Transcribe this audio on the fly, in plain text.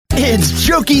It's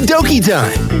Jokey Dokey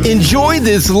time. Enjoy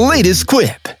this latest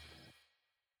quip.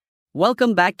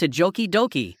 Welcome back to Jokey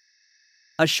Dokey,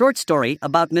 a short story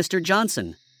about Mr.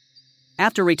 Johnson.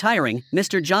 After retiring,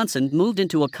 Mr. Johnson moved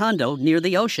into a condo near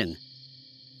the ocean.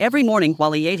 Every morning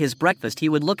while he ate his breakfast, he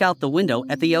would look out the window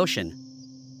at the ocean.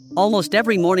 Almost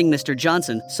every morning, Mr.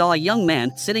 Johnson saw a young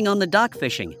man sitting on the dock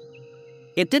fishing.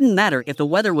 It didn't matter if the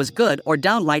weather was good or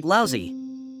downright lousy.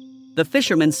 The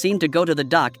fisherman seemed to go to the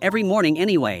dock every morning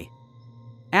anyway.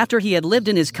 After he had lived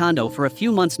in his condo for a few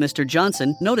months, Mr.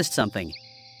 Johnson noticed something.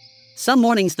 Some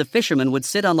mornings the fisherman would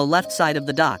sit on the left side of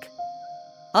the dock.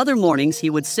 Other mornings he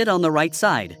would sit on the right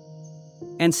side.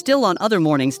 And still on other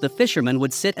mornings the fisherman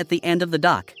would sit at the end of the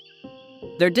dock.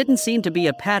 There didn't seem to be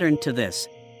a pattern to this.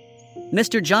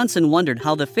 Mr. Johnson wondered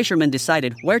how the fisherman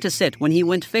decided where to sit when he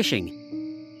went fishing.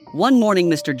 One morning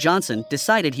Mr. Johnson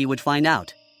decided he would find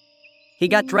out. He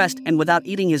got dressed and without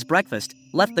eating his breakfast,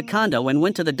 left the condo and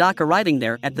went to the dock, arriving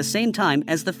there at the same time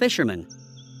as the fisherman.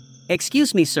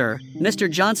 "Excuse me, sir," Mr.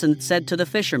 Johnson said to the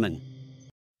fisherman.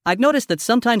 "I've noticed that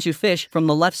sometimes you fish from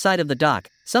the left side of the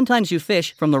dock, sometimes you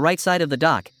fish from the right side of the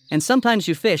dock, and sometimes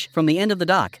you fish from the end of the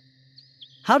dock.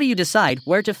 How do you decide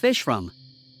where to fish from?"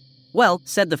 "Well,"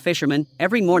 said the fisherman,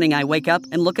 "every morning I wake up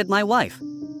and look at my wife.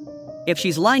 If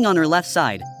she's lying on her left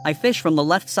side, I fish from the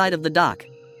left side of the dock.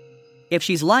 If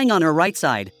she's lying on her right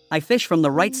side, I fish from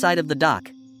the right side of the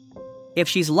dock. If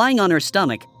she's lying on her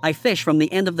stomach, I fish from the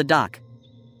end of the dock."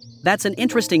 "That's an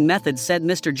interesting method," said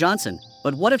Mr. Johnson,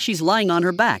 "but what if she's lying on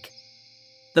her back?"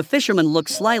 The fisherman looked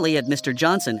slyly at Mr.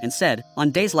 Johnson and said,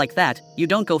 "On days like that, you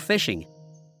don't go fishing."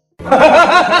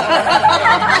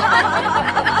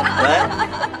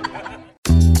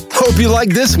 Hope you like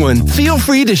this one. Feel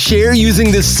free to share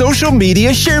using the social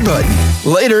media share button.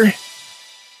 Later.